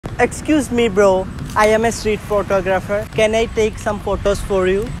Excuse me bro, I am a street photographer. Can I take some photos for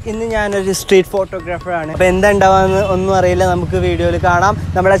you? ഇന്ന് ഞാനൊരു street photographer ആണ്. അപ്പോൾ എന്താ ഉണ്ടാവുക ഒന്നും അറിയില്ല. നമുക്ക് വീഡിയോയിൽ കാണാം.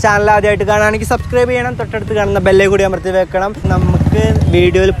 നമ്മുടെ ചാനൽ ആദ്യമായിട്ട് കാണുകയാണെങ്കിൽ സബ്സ്ക്രൈബ് ചെയ്യണം. തൊട്ടടുത്ത് കാണുന്ന ബെല്ലെ കൂടി അമർത്തി വെക്കണം. നമുക്ക്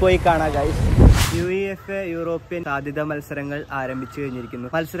വീഡിയോയിൽ പോയി കാണാം ഗൈസ്. UEFA യൂറോപ്യൻ സാധ്യത മത്സരങ്ങൾ ആരംഭിച്ചു കഴിഞ്ഞിരിക്കുന്നു.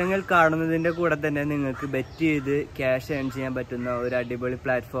 മത്സരങ്ങൾ കാണുന്നതിന്റെ കൂടെ തന്നെ നിങ്ങൾക്ക് ബെറ്റ് ചെയ്ത് ക്യാഷ് ഏൺ ചെയ്യാൻ പറ്റുന്ന ഒരു അടിപൊളി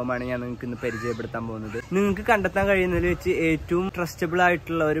പ്ലാറ്റ്ഫോമാണ് ഞാൻ നിങ്ങൾക്ക് ഇന്ന് പരിചയപ്പെടുത്താൻ പോകുന്നത്. നിങ്ങൾക്ക് കണ്ടെത്താൻ കഴിയുന്നതിൽ വെച്ച് ഏറ്റവും ട്രസ്റ്റബിൾ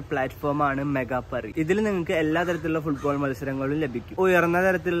ആയിട്ടുള്ള ഒരു പ്ലാറ്റ്ഫോമാണ് മെഗാപറി. ഇതിൽ നിങ്ങൾക്ക് എല്ലാ തരത്തിലുള്ള ഫുട്ബോൾ മത്സരങ്ങളും ലഭിക്കും. ഉയർന്ന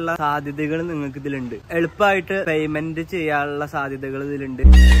തരത്തിലുള്ള സാധ്യതകൾ നിങ്ങൾക്ക് ഇതിലുണ്ട്. എളുപ്പമായിട്ട് പേയ്മെന്റ് ചെയ്യാനുള്ള സാധ്യതകൾ ഇതിലുണ്ട്.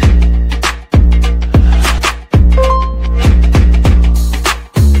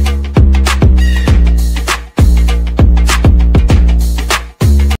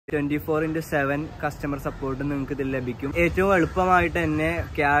 കസ്റ്റമർ സപ്പോർട്ട് നിങ്ങൾക്ക് ഇതിൽ ലഭിക്കും. ഏറ്റവും എളുപ്പമായിട്ട് തന്നെ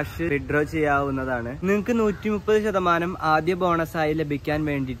ക്യാഷ് വിഡ്രോ ചെയ്യാവുന്നതാണ്. നിങ്ങൾക്ക് 130% ആദ്യ ബോണസായി ലഭിക്കാൻ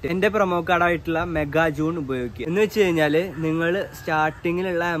വേണ്ടിയിട്ട് എന്റെ പ്രൊമോ കാർഡായിട്ടുള്ള മെഗാ ജൂൺ ഉപയോഗിക്കുക. എന്ന് വെച്ച് കഴിഞ്ഞാല് നിങ്ങൾ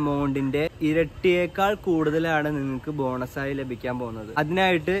സ്റ്റാർട്ടിങ്ങിലുള്ള എമൗണ്ടിന്റെ ഇരട്ടിയേക്കാൾ കൂടുതലാണ് നിങ്ങൾക്ക് ബോണസായി ലഭിക്കാൻ പോകുന്നത്.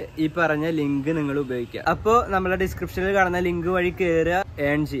 അതിനായിട്ട് ഈ പറഞ്ഞ ലിങ്ക് നിങ്ങൾ ഉപയോഗിക്കുക. അപ്പോൾ നമ്മുടെ ഡിസ്ക്രിപ്ഷനിൽ കാണുന്ന ലിങ്ക് വഴി കയറുക,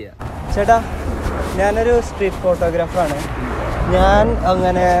 ഏൺ ചെയ്യുക. ചേട്ടാ, ഞാനൊരു സ്ട്രീറ്റ് ഫോട്ടോഗ്രാഫറാണ്. ഞാൻ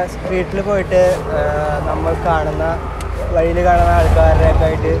അങ്ങനെ സ്ട്രീറ്റിൽ പോയിട്ട് നമ്മൾ കാണുന്ന വഴിയിൽ കാണുന്ന ആൾക്കാരുടെയൊക്കെ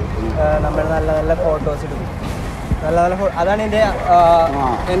ആയിട്ട് നമ്മൾ നല്ല നല്ല ഫോട്ടോസ് എടുക്കും. നല്ല നല്ല അതാണ് എൻ്റെ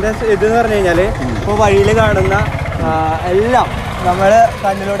ഇതെന്ന് പറഞ്ഞു കഴിഞ്ഞാൽ, ഇപ്പോൾ വഴിയിൽ കാണുന്ന എല്ലാം നമ്മൾ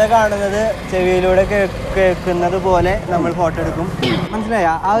കണ്ണിലൂടെ കാണുന്നത് ചെവിയിലൂടെ കേൾക്കുന്നത് പോലെ നമ്മൾ ഫോട്ടോ എടുക്കും. മനസ്സിലായ?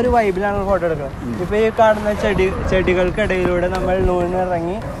 ആ ഒരു വൈബിലാണ് ഫോട്ടോ എടുക്കുന്നത്. ഇപ്പോൾ ഈ കാണുന്ന ചെടികൾക്കിടയിലൂടെ നമ്മൾ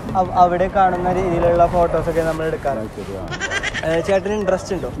നൂന്നിറങ്ങി അവിടെ കാണുന്ന രീതിയിലുള്ള ഫോട്ടോസൊക്കെ നമ്മൾ എടുക്കാറുണ്ട്. ചേട്ടന്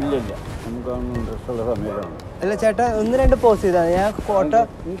ഇൻട്രസ്റ്റ് ഉണ്ടോ? അല്ല ചേട്ടാ, 1-2 പോസ്റ്റ് ചെയ്താണ് ഞാൻ ഫോട്ടോ.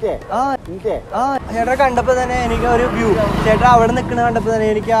 ചേട്ടാ കണ്ടപ്പോ തന്നെ എനിക്ക് ഒരു വ്യൂ, ചേട്ടാ അവിടെ നിൽക്കണ കണ്ടപ്പോ തന്നെ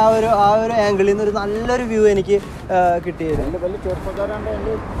എനിക്ക് ആ ഒരു ആംഗിളിൽ നിന്ന് ഒരു നല്ലൊരു വ്യൂ എനിക്ക് കിട്ടിയത്.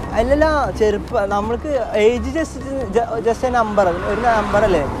 അല്ലല്ല, നമ്മൾക്ക് ഏജ് ജസ്റ്റ് നമ്പർ, ഒരു നമ്പർ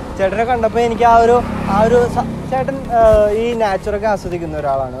അല്ലേ. ചേട്ടനെ കണ്ടപ്പോ എനിക്ക് ആ ഒരു ചേട്ടൻ ഈ നാച്ചുറൊക്കെ ആസ്വദിക്കുന്ന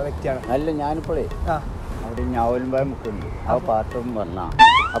ഒരാളാണ്, വ്യക്തിയാണ്. അല്ല, ഞാനിപ്പോഴേ അവിടെ ഞാവലുംപായ മുക്കുണ്ട്. ആ പാത്രം വന്നാ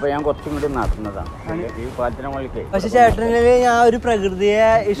അപ്പൊ ഞാൻ കുറച്ചും കൂടി നടക്കുന്നതാണ് ഈ പാത്തിനെ മുകളിലേക്ക്. പക്ഷെ ചേട്ടനില് ഞാൻ ഒരു പ്രകൃതിയെ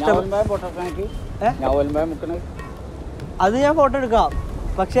ഇഷ്ടം ഫോട്ടോക്കാണെങ്കിൽ ഞാവലുംപായ മുക്കണത് അത് ഞാൻ ഫോട്ടോ എടുക്കാം.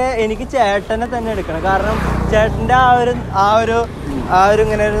 പക്ഷെ എനിക്ക് ചേട്ടനെ തന്നെ എടുക്കണം. കാരണം ചേട്ടന്റെ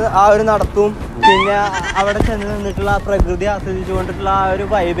ആ ഒരു നടത്തും, പിന്നെ അവിടെ ചെന്ന് നിന്നിട്ടുള്ള ആ പ്രകൃതി ആസ്വദിച്ചുകൊണ്ടിട്ടുള്ള ആ ഒരു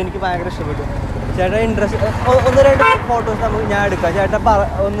വൈബ് എനിക്ക് ഭയങ്കര ഇഷ്ടപ്പെട്ടു. ചേട്ടൻ ഇൻട്രസ്റ്റ് 1-2 ഫോട്ടോസ് നമുക്ക് ഞാൻ എടുക്കാം. ചേട്ടൻ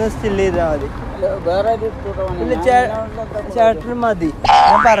ഒന്ന് സ്റ്റിൽ ചെയ്താൽ മതി. ഇല്ല, ചേട്ടന് മതി.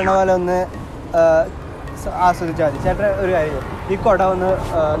 ഞാൻ പറഞ്ഞ പോലെ ഒന്ന് ആസ്വദിച്ചാൽ മതി. ചേട്ടൻ ഒരു കാര്യം, ഈ കുട ഒന്ന്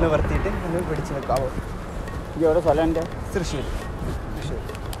നിവർത്തിയിട്ട് ഒന്ന് പിടിച്ച് നിൽക്കാവോ? തൃശ്ശൂർ.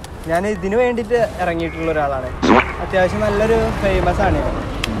 ഞാൻ ഇതിനു വേണ്ടിയിട്ട് ഇറങ്ങിയിട്ടുള്ള ഒരാളാണ്. അത്യാവശ്യം നല്ലൊരു ഫേമസ് ആണ്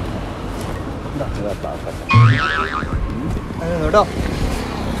കേട്ടോ.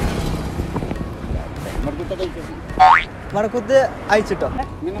 മടക്കുത്ത് അയച്ചിട്ടോ?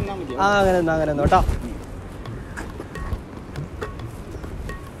 അങ്ങനെ കേട്ടോ.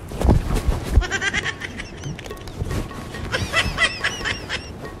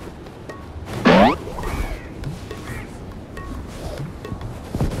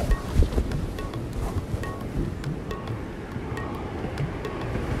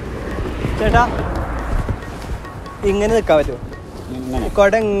 ചേട്ടാ, ഇങ്ങനെ നിൽക്കാൻ പറ്റുമോ?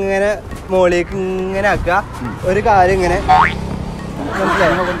 കൊട ഇങ്ങനെ മോളിലേക്ക് ഇങ്ങനെ ആക്കുക, ഒരു കാര്യം ഇങ്ങനെ,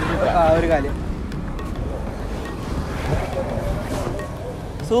 മനസ്സിലായോ? ഒരു കാര്യം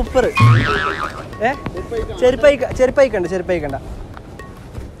സൂപ്പർ. ചെരുപ്പയിക്കണ്ട.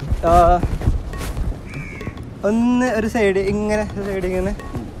 ഒന്ന് ഒരു സൈഡ് ഇങ്ങനെ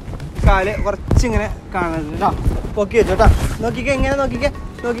കാല് കുറച്ചിങ്ങനെ കാണുന്നുണ്ട് കേട്ടോ. പൊക്കി വെച്ചോ കേട്ടോ. നോക്കിക്കേ.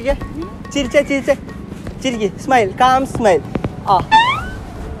 ചിരിക്ക്. Smile, calm smile.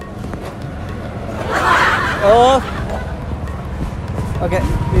 ഓക്കെ.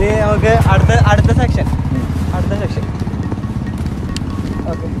 ഇനി നമുക്ക് അടുത്ത സെക്ഷൻ.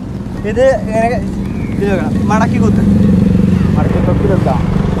 ഓക്കെ, ഇത് ഇങ്ങനെ ഇത് വെക്കണം. മടക്കി തൊക്കിൽ വെക്കാം.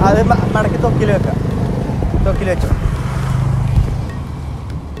 അത് മടക്കി തൊക്കിൽ വെച്ചോ.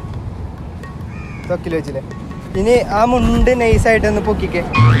 തൊക്കിൽ വെച്ചില്ലേ? ഇനി ആ മുണ്ട് നൈസായിട്ടൊന്ന് പൊക്കിക്കേ.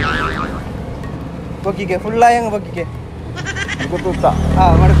 ഫുള്ളായി അങ്ങ് പൊക്കിക്കേ.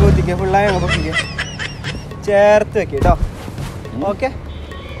 മടക്ക് കുത്തിക്കേ. ഫുള്ളായി അങ്ങ് പൊക്കിക്കേ. ചേർത്ത് വെക്കേ കേട്ടോ. ഓക്കെ.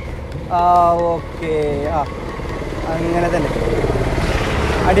 ഓക്കെ. അങ്ങനെ തന്നെ.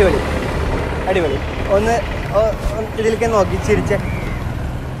 അടിപൊളി. ഒന്ന് ഇതിലേക്ക് നോക്കി ചിരിച്ചേ.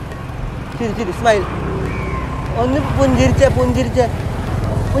 ചിരി സ്മൈൽ. ഒന്ന് പുഞ്ചിരിച്ചേ.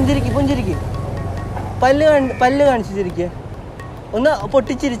 പുഞ്ചിരിക്ക് പല്ല് കാണിച്ചു ചിരിക്കേ. ഒന്ന്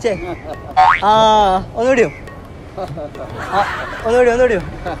പൊട്ടിച്ചിരിച്ചേ. ആ ഒന്നുകൂടിയോ? ഒന്നുകൂടിയോ?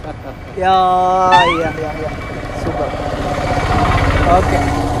 സൂപ്പർ. ഓക്കെ.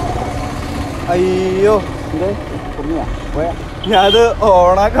 അയ്യോ ഞാനത്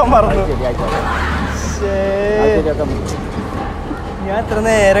ഓണാക്കാൻ മറന്നു. ഞാൻ ഇത്ര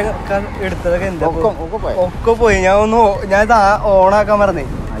നേരം എടുത്തതൊക്കെ എന്താ ഒക്കെ പോയി. ഞാൻ ഓണാക്കാൻ മറന്നേ.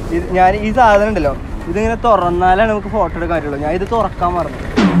 ഞാൻ ഈ സാധനം ഉണ്ടല്ലോ, ഇതിങ്ങനെ തുറന്നാലാണ് നമുക്ക് ഫോട്ടോ എടുക്കാൻ പറ്റുള്ളൂ. ഞാൻ ഇത് തുറക്കാൻ മറന്നു.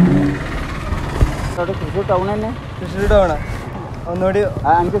 തൃശ്ശൂർ ടൗൺ തന്നെ. തൃശ്ശൂർ ടൗണ്. ഒന്നുകൂടി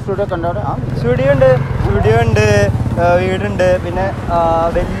സ്റ്റുഡിയോ ഉണ്ട്, വീടുണ്ട്. പിന്നെ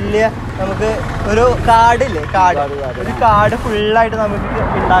വലിയ നമുക്ക് ഒരു കാടില്ലേ, ഒരു കാട് ഫുള്ളായിട്ട് നമുക്ക്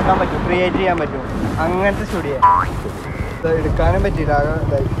ഉണ്ടാക്കാൻ പറ്റും, ക്രിയേറ്റ് ചെയ്യാൻ പറ്റും. അങ്ങനത്തെ സ്റ്റുഡിയോ എടുക്കാനും പറ്റില്ല.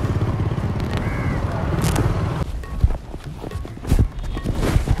 ഇതായി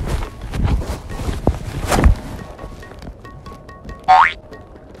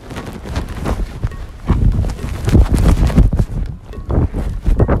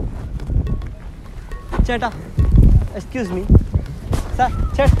ചേട്ടാ, എക്സ്ക്യൂസ് മീ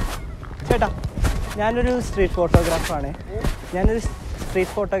ചേട്ടാ, ഞാനൊരു സ്ട്രീറ്റ്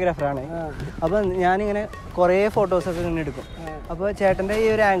ഫോട്ടോഗ്രാഫറാണ്. അപ്പോൾ ഞാനിങ്ങനെ കുറേ ഫോട്ടോസൊക്കെ ഇങ്ങനെ എടുക്കും. അപ്പോൾ ചേട്ടൻ്റെ ഈ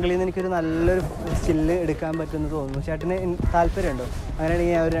ഒരു ആംഗിളിൽ നിന്ന് എനിക്കൊരു നല്ലൊരു സ്റ്റില്ല് എടുക്കാൻ പറ്റുമെന്ന് തോന്നുന്നു. ചേട്ടന് താല്പര്യമുണ്ടോ?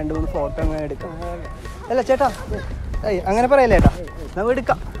 അങ്ങനെയാണെങ്കിൽ ഞാൻ ഒരു 2-3 ഫോട്ടോ അങ്ങനെ എടുക്കാം. അല്ല ചേട്ടാ, അങ്ങനെ പറയല്ലേ ചേട്ടാ, നമുക്ക്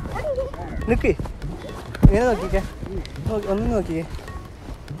എടുക്കാം. നിൽക്ക്, ഇങ്ങനെ നോക്കിക്കേ, ഒന്ന് നോക്കിക്കേ.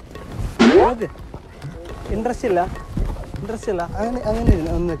 നോക്ക്, ഇൻട്രസ്റ്റ് ഇല്ല. അങ്ങനെ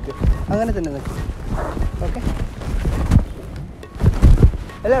ഇരുന്ന് ഒന്ന് നിൽക്ക്, അങ്ങനെ തന്നെ നിൽക്ക്. ഓക്കെ.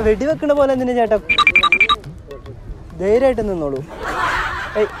 അല്ല, വെടി വെക്കണ പോലെ എന്തിനാ ചേട്ടാ? ധൈര്യമായിട്ട് നിന്നോളൂ.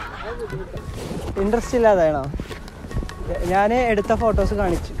 ഇൻട്രസ്റ്റ് ഇല്ലാതാണോ? ഞാൻ എടുത്ത ഫോട്ടോസ്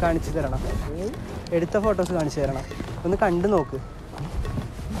കാണിച്ചു തരണം. ഒന്ന് കണ്ടു നോക്ക്.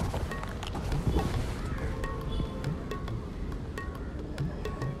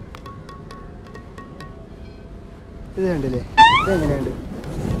 ഇത് കണ്ടില്ലേ? ഇതെങ്ങനെയുണ്ട്?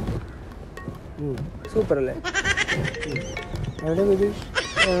 സൂപ്പർ അല്ലേ? എവിടെ വീട്?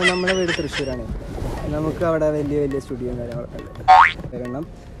 നമ്മുടെ വീട് തൃശ്ശൂരാണ്. നമുക്ക് അവിടെ വലിയ സ്റ്റുഡിയോ കാര്യങ്ങളൊക്കെ ഉണ്ട്.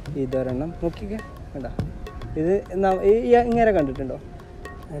 ഇതൊരെണ്ണം നോക്കിക്കേ. കണ്ട, ഇത് ഇങ്ങനെ കണ്ടിട്ടുണ്ടോ?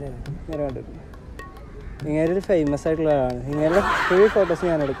 ഇങ്ങനെ കണ്ടിട്ടുണ്ടോ? ഇങ്ങനെ ഒരു ഫേമസ് ആയിട്ടുള്ള ആളാണ്. ഇങ്ങനെ ഫുൾ ഫോട്ടോസ്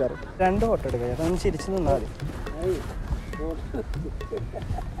ഞാൻ എടുക്കാറ്. 2 ഫോട്ടോ എടുക്കാം. ചേട്ടാ ഒന്ന് ചിരിച്ച് നിന്നാൽ മതി.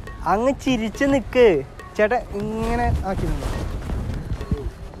 അങ്ങ് ചിരിച്ച് നിൽക്ക് ചേട്ടാ. ഇങ്ങനെ ആക്കി നിന്നോ.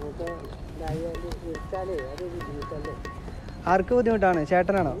 ആർക്ക് ബുദ്ധിമുട്ടാണ്?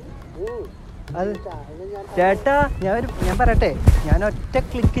 ചേട്ടനാണോ അത്? ചേട്ടാ ഞാൻ പറയട്ടെ, ഞാൻ ഒറ്റ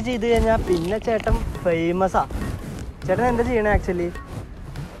ക്ലിക്ക് ചെയ്ത് കഴിഞ്ഞാൽ പിന്നെ ചേട്ടൻ ഫേമസാ. ചേട്ടൻ എന്താ ചെയ്യണേ ആക്ച്വലി?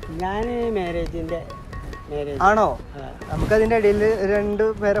 ഞാൻ ആണോ? നമുക്കതിൻ്റെ ഇടയിൽ 2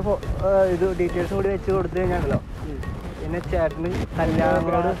 പേരെ ഇത് ഡീറ്റെയിൽസും കൂടി വെച്ച് കൊടുത്തു കഴിഞ്ഞാണല്ലോ പിന്നെ ചേട്ടന്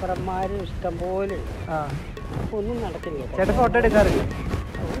കല്യാണമാര് ഇഷ്ടം പോലെ. ഒന്നും നടക്കില്ല. ചേട്ടൻ ഫോട്ടോ എടുക്കാറില്ല?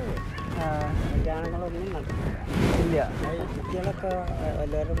 കല്യാണങ്ങളൊന്നും നടക്കില്ല. ഇല്ല. കുട്ടികളൊക്കെ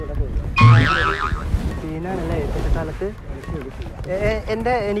എല്ലാവരും കൂടെ പോയി. സീനാണല്ലേ ഇപ്പോഴത്തെ കാലത്ത്.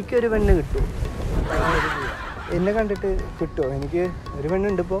 എനിക്കൊരു പെണ്ണ് കിട്ടുമോ? എന്നെ കണ്ടിട്ട് കിട്ടുമോ? എനിക്ക് ഒരു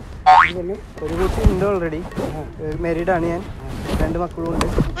പെണ്ണുണ്ട് ഇപ്പോൾ. ഒരു കുട്ടി ഉണ്ട് ഓൾറെഡി. മാരീഡാണ് ഞാൻ. 2 മക്കളും ഉണ്ട്.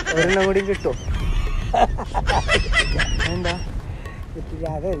 ഒരെണ്ണം കൂടി കിട്ടുമോ? എന്താ കിട്ടില്ല?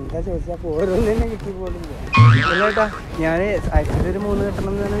 അതെന്താ ചോദിച്ചാൽ ഓരോന്നും കിട്ടി പോലില്ല. അല്ല ചേട്ടാ, ഞാൻ ആക്ച്വലി ഒരു 3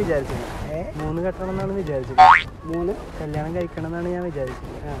 കെട്ടണം എന്നാണ് വിചാരിച്ചത്. 3 കെട്ടണം എന്നാണ് വിചാരിച്ചത്. 3 കല്യാണം കഴിക്കണം എന്നാണ് ഞാൻ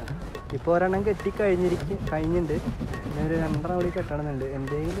വിചാരിച്ചത്. ഇപ്പോൾ ഒരെണ്ണം കഴിഞ്ഞിട്ടുണ്ട്. പിന്നെ ഒരു 2 കൂടി കെട്ടണമെന്നുണ്ട്.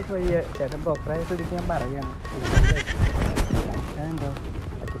 എന്തെങ്കിലും വഴി ചേട്ടൻ പ്രോപ്പറായ സ്ഥിതിക്ക് ഞാൻ പറയാണ്. അതെന്തോ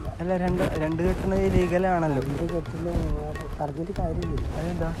അല്ല, 2 കെട്ടണത് ലീഗലാണല്ലോ. 2 കെട്ടില്ല പറഞ്ഞിട്ട് കാര്യമില്ല.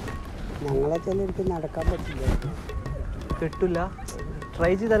 അതെന്താ? ഞങ്ങളെ ചിലർക്ക് നടക്കാൻ പറ്റില്ല. കിട്ടില്ല?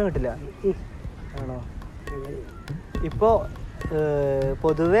 ട്രൈ ചെയ്താലും കിട്ടില്ല ആണോ? ഇപ്പോൾ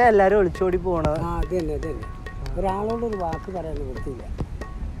പൊതുവെ എല്ലാവരും ഒളിച്ചോടി പോകണത്. അത് തന്നെ. ഒരാളോടൊരു വാക്ക് പറയാൻ കൊടുത്തില്ല.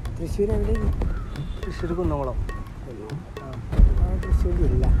 തൃശ്ശൂർ എവിടെ? തൃശ്ശൂർ കുന്നംകുളം.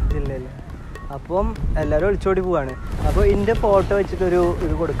 തൃശ്ശൂരില്ല. ഇല്ല. അപ്പം എല്ലാവരും ഒളിച്ചോടി പോവാണ്. അപ്പോൾ ഇതിൻ്റെ ഫോട്ടോ വെച്ചിട്ടൊരു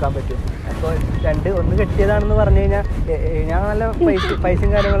ഇത് കൊടുക്കാൻ പറ്റും. അപ്പോൾ 2 ഒന്ന് കെട്ടിയതാണെന്ന് പറഞ്ഞു കഴിഞ്ഞാൽ ഞാൻ നല്ല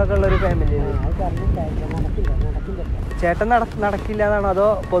പൈസയും കാര്യങ്ങളൊക്കെ ഉള്ളൊരു ഫാമിലി. ചേട്ടൻ നടക്കില്ല എന്നാണോ? അതോ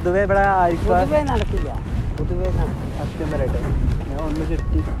പൊതുവെ ഇവിടെ നടക്കില്ല? സത്യം പറയട്ടെ, ഞാൻ ഒന്ന്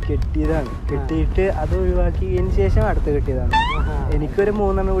കെട്ടിയതാണ്. കെട്ടിയിട്ട് അത് ഒഴിവാക്കിയതിന് ശേഷം അടുത്ത് കെട്ടിയതാണ്. എനിക്കൊരു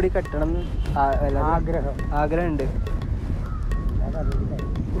 3 കൂടി കെട്ടണം എന്ന് ആഗ്രഹമുണ്ട്.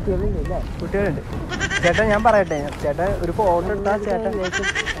 കുട്ടികളില്ലേ? കുട്ടികളുണ്ട്. ചേട്ടാ ഞാൻ പറയട്ടെ, ചേട്ടാ ഒരു ഫോട്ടോ എടുത്താ ചേട്ടൻ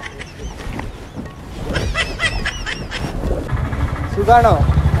സുഖാണോ?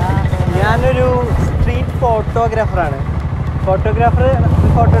 ഞാനൊരു സ്ട്രീറ്റ് ഫോട്ടോഗ്രാഫറാണ്. ഫോട്ടോ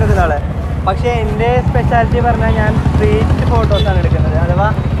എടുക്കുന്ന ആള്. പക്ഷേ എൻ്റെ സ്പെഷ്യാലിറ്റി പറഞ്ഞാൽ ഞാൻ സ്ട്രീറ്റ് ഫോട്ടോസാണ് എടുക്കുന്നത്. അഥവാ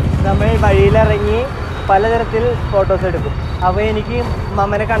നമ്മൾ വഴിയിലിറങ്ങി പലതരത്തിൽ ഫോട്ടോസ് എടുക്കും. അപ്പോൾ എനിക്ക്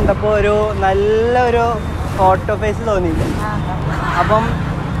മമ്മനെ കണ്ടപ്പോൾ ഒരു നല്ലൊരു ഫോട്ടോ ഫേസ് തോന്നി. അപ്പം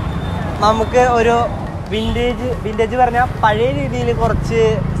നമുക്ക് ഒരു വിൻറ്റേജ് പറഞ്ഞാൽ പഴയ രീതിയിൽ കുറച്ച്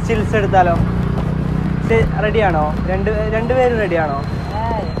സ്റ്റിൽസ് എടുത്താലോ? റെഡിയാണോ? രണ്ടുപേരും റെഡിയാണോ?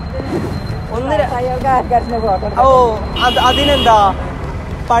 ഓ അതിനെന്താ,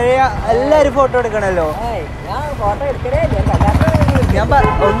 പഴയ എല്ലാവരും ഫോട്ടോ എടുക്കണല്ലോ. ഞാൻ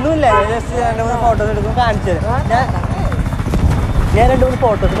ഒന്നുമില്ല, ജസ്റ്റ് 2-3 ഫോട്ടോസ് എടുക്കും, കാണിച്ചത്. ഞാൻ 2-3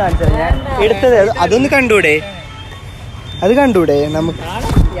 ഫോട്ടോസ് കാണിച്ചത് ഞാൻ എടുത്തത്. അതൊന്ന് കണ്ടൂടെ? അത് കണ്ടൂടെ നമുക്ക്?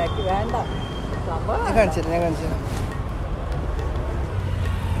 ഞാൻ കാണിച്ചത്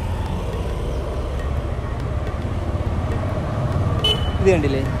ഇത്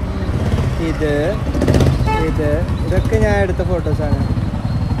കണ്ടില്ലേ? ഇതൊക്കെ ഞാൻ എടുത്ത ഫോട്ടോസാണ്.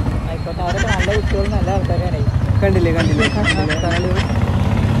 കണ്ടില്ലേ?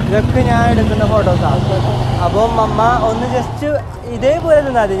 ഇതൊക്കെ ഞാൻ എടുക്കുന്ന ഫോട്ടോസാണ്. അപ്പം അമ്മ ഒന്ന് ജസ്റ്റ് ഇതേപോലെ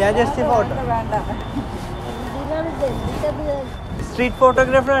നിന്നാൽ മതി. ഞാൻ ജസ്റ്റ് ഫോട്ടോ സ്ട്രീറ്റ്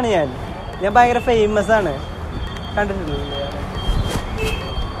ഫോട്ടോഗ്രാഫറാണ് ഞാൻ ഭയങ്കര ഫേമസ് ആണ്. കണ്ടിട്ടില്ലേ?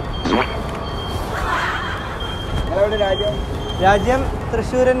 രാജ്യം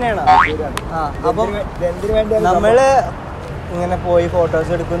തൃശ്ശൂർ തന്നെയാണ്. അപ്പം നമ്മള് ഇങ്ങനെ പോയി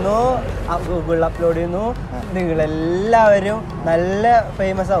ഫോട്ടോസ് എടുക്കുന്നു, ഗൂഗിളിൽ അപ്ലോഡ് ചെയ്യുന്നു. നിങ്ങളെല്ലാവരും നല്ല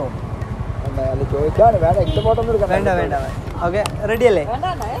ഫേമസ് ആവും. വേണ്ട. ഓക്കെ, റെഡി അല്ലേ?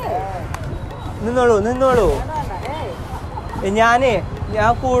 നിന്നോളൂ. ഞാൻ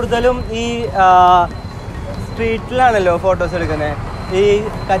കൂടുതലും ഈ സ്ട്രീറ്റിലാണല്ലോ ഫോട്ടോസ് എടുക്കുന്നത്. ഈ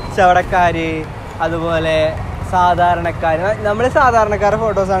കച്ചവടക്കാര്, അതുപോലെ സാധാരണക്കാർ. നമ്മൾ സാധാരണക്കാരുടെ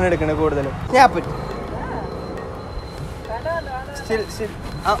ഫോട്ടോസാണ് എടുക്കുന്നത് കൂടുതലും. ഞാൻ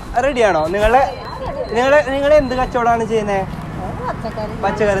റെഡിയാണോ? നിങ്ങൾ എന്ത് കച്ചവടമാണ് ചെയ്യുന്നത്?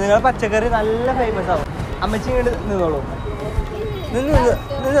 പച്ചക്കറി. നിങ്ങളെ പച്ചക്കറി നല്ല ഫേമസ് ആവും. അമ്മച്ചി ഇങ്ങോട്ട് നിന്നോളൂ.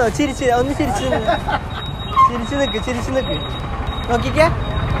 ചിരിച്ച് നിൽക്ക്. നോക്കിക്കേ.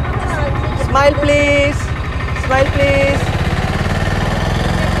 Smile please.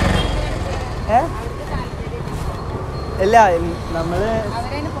 അല്ല, നമ്മള്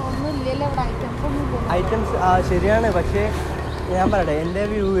ഐറ്റംസ് ശരിയാണ്. പക്ഷേ ഞാൻ പറയട്ടെ, എൻ്റെ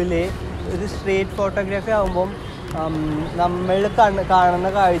വ്യൂവിൽ ഒരു സ്ട്രീറ്റ് ഫോട്ടോഗ്രാഫി ആകുമ്പം നമ്മൾ കാണുന്ന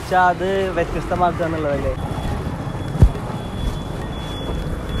കാഴ്ച അത് വ്യത്യസ്തമാക്കുക എന്നുള്ളതല്ലേ.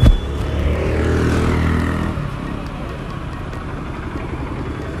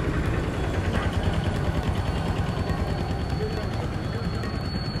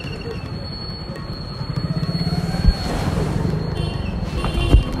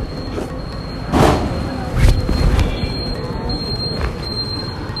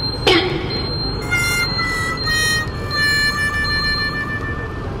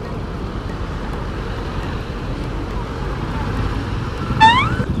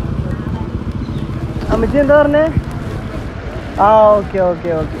 അമ്മച്ചി എന്താ പറഞ്ഞേ?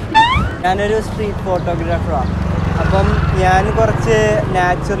 ഓക്കെ. ഞാനൊരു സ്ട്രീറ്റ് ഫോട്ടോഗ്രാഫറാണ്. അപ്പം ഞാൻ കുറച്ച്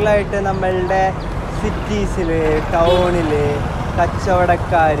നാച്ചുറലായിട്ട് നമ്മളുടെ സിറ്റീസിൽ, ടൗണിൽ,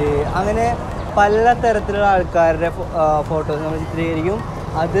 കച്ചവടക്കാർ, അങ്ങനെ പല തരത്തിലുള്ള ആൾക്കാരുടെ ഫോട്ടോസ് നമ്മൾ ചിത്രീകരിക്കും.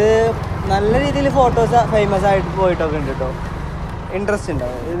 അത് നല്ല രീതിയിൽ ഫോട്ടോസ് ഫേമസ് ആയിട്ട് പോയിട്ടൊക്കെ ഉണ്ട് കേട്ടോ. ഇൻട്രസ്റ്റ്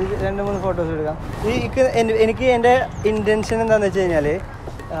ഉണ്ടാവും. ഇത് 2-3 ഫോട്ടോസ് എടുക്കാം. എനിക്ക് എൻ്റെ ഇൻറ്റൻഷൻ എന്താണെന്ന് വെച്ച് കഴിഞ്ഞാൽ,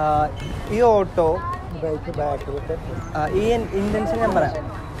 ഈ ഓട്ടോ ഈ ഇൻറ്റൻഷൻ ഞാൻ പറയാം.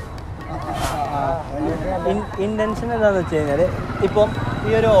 ഇൻറ്റൻഷൻ എന്താണെന്ന് വെച്ച് കഴിഞ്ഞാൽ, ഇപ്പം ഈ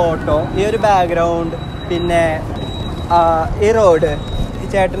ഒരു ഓട്ടോ, ഈ ഒരു ബാക്ക്ഗ്രൗണ്ട്, പിന്നെ ഈ റോഡ്, ഈ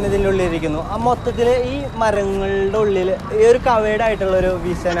ചേട്ടൻ ഇതിൻ്റെ ഉള്ളിലിരിക്കുന്നു. ആ മൊത്തത്തിൽ ഈ മരങ്ങളുടെ ഉള്ളിൽ ഈ ഒരു കവേർഡ് ആയിട്ടുള്ളൊരു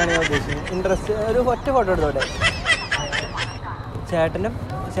വിഷനാണ് ഞാൻ ഉദ്ദേശിക്കുന്നത്. ഇൻട്രസ്റ്റ് ഒരു ഒറ്റ ഫോട്ടോ എടുത്തോട്ടെ.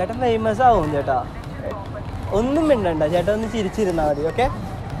 ചേട്ടൻ ഫേമസ് ആവും ചേട്ടാ. ഒന്നും മിണ്ടണ്ട, ചേട്ടൻ ഒന്ന് ചിരിച്ചിരുന്നാൽ മതി. ഓക്കെ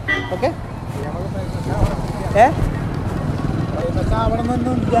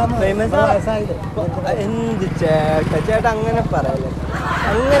എന്ത് ചേട്ടാ അങ്ങനെ പറയല്ലേ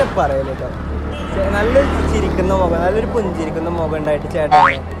കേട്ടോ. നല്ലൊരു ചിരിക്കുന്ന മുഖം, നല്ലൊരു പുഞ്ചിരിക്കുന്ന മുഖം ഉണ്ടായിട്ട് ചേട്ടൻ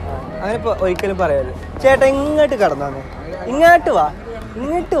അങ്ങനെ ഒരിക്കലും പറയല്ലേ. ചേട്ടാ ഇങ്ങോട്ട് കടന്നു ഇങ്ങോട്ട്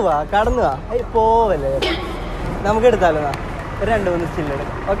വാ കടന്നു വാ. പോവല്ലേ, നമുക്ക് എടുത്താലോ? 2-3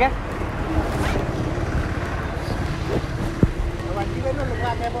 സ്റ്റില്ലെടുക്കാം. Okay,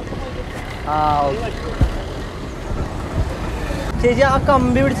 okay. ചേച്ചി ആ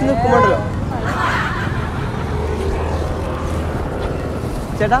കമ്പി പിടിച്ച് നിൽക്കുമ്പോണ്ടല്ലോ.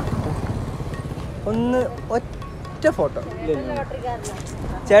 ചേട്ടാ ഒന്ന് ഒറ്റ ഫോട്ടോ.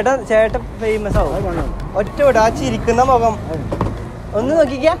 ചേട്ടൻ ഫേമസ് ആവും. ഒറ്റ ഫോട്ടോ. ആ ചിരിക്കുന്ന മുഖം ഒന്ന്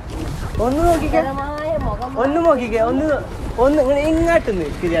നോക്കിക്കേ. ഒന്ന് ഇങ്ങോട്ട്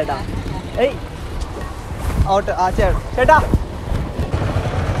നിൽക്ക് ചേട്ടാ. ഏയ് ഓട്ടോ. ആ ചേട്ടാ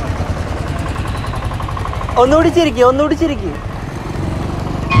ഒന്നുകൂടി ചിരിക്ക്.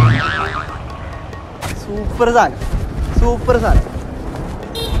 സൂപ്പർ സാധനം.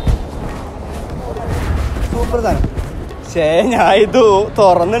 ഞാൻ ഇത്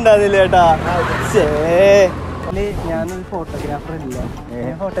തുറന്നുണ്ടായിരുന്നില്ല ചേട്ടാ. ഞാനൊരു ഫോട്ടോഗ്രാഫർ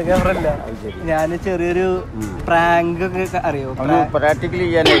അല്ല. ഞാൻ ചെറിയൊരു പ്രാങ്ക് ഒക്കെ അറിയോ?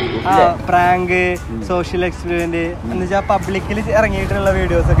 പ്രാങ്ക്, സോഷ്യൽ എക്സ്പെരിമെന്റ് എന്ന് വെച്ചാൽ പബ്ലിക്കിൽ ഇറങ്ങിയിട്ടുള്ള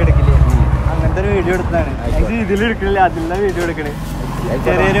വീഡിയോസ് ഒക്കെ എടുക്കില്ലേ, അങ്ങനത്തെ ഒരു വീഡിയോ എടുത്തതാണ്. ഇതിൽ എടുക്കണില്ല, അതിലുള്ള വീഡിയോ എടുക്കണേ.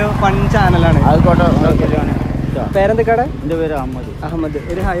 ചെറിയൊരു ഫൺ ചാനലാണ്. പേരെന്തൊക്കെയാണ്? എന്റെ പേര് അഹമ്മദ്.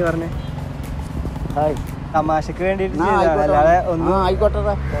 ഒരു ഹായ് പറഞ്ഞേ. ഹായ്. തമാശക്ക് വേണ്ടിട്ട് അല്ലാതെ ഒന്നും.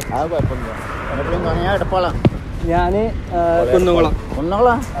 ഞാന് കുന്നംകുളം.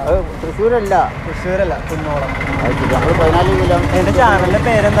 തൃശ്ശൂരല്ല, കുന്നംകുളം. എന്റെ ചാനലിന്റെ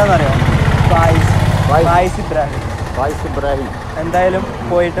പേരെന്താന്ന് അറിയോ? ഫായിസിബ്രാഹിം. എന്തായാലും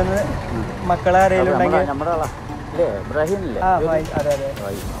പോയിട്ടൊന്ന് മക്കളാരേലും ഉണ്ടെങ്കിൽ,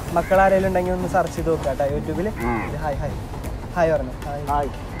 മക്കളാരേലും ഉണ്ടെങ്കിൽ ഒന്ന് സെർച്ച് ചെയ്ത് നോക്കാട്ടോ യൂട്യൂബില്. ഹായ് പറഞ്ഞു.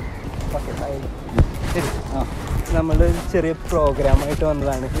 Okay hi. ശരി. നമ്മള് ചെറിയ പ്രോഗ്രാമായിട്ട്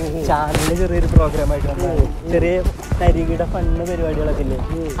വന്നതാണ്. ചാനലില് ചെറിയൊരു പ്രോഗ്രാമായിട്ട് വന്നതാണ്. ചെറിയ തരികിട ഫണ്ണ് പരിപാടികളൊക്കെ ഇല്ലേ,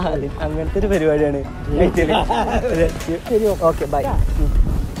 അങ്ങനത്തെ ഒരു പരിപാടിയാണ്. Okay bye.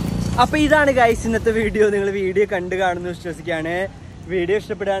 അപ്പൊ ഇതാണ് ഗൈസ് ഇന്നത്തെ വീഡിയോ. നിങ്ങൾ വീഡിയോ കാണുന്നു വിശ്വസിക്കുകയാണ്. വീഡിയോ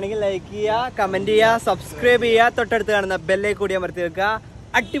ഇഷ്ടപ്പെടുകയാണെങ്കിൽ ലൈക്ക് ചെയ്യുക, കമന്റ് ചെയ്യുക, സബ്സ്ക്രൈബ് ചെയ്യുക, തൊട്ടടുത്ത് കാണുന്ന ബെല്ലേക്ക് കൂടി അമർത്തി വെക്കുക.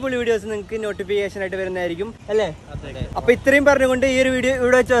 അടിപൊളി വീഡിയോസ് നിങ്ങൾക്ക് നോട്ടിഫിക്കേഷൻ ആയിട്ട് വരുന്നതായിരിക്കും അല്ലേ? അപ്പൊ ഇത്രയും പറഞ്ഞുകൊണ്ട് ഈ ഒരു വീഡിയോ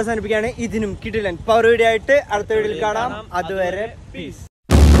ഇവിടെ വെച്ച് അവസാനിപ്പിക്കുകയാണ്. ഇതിനും കിടിലൻ പവർ വീഡിയോ ആയിട്ട് അടുത്ത വീഡിയോയിൽ കാണാം. അതുവരെ പീസ്.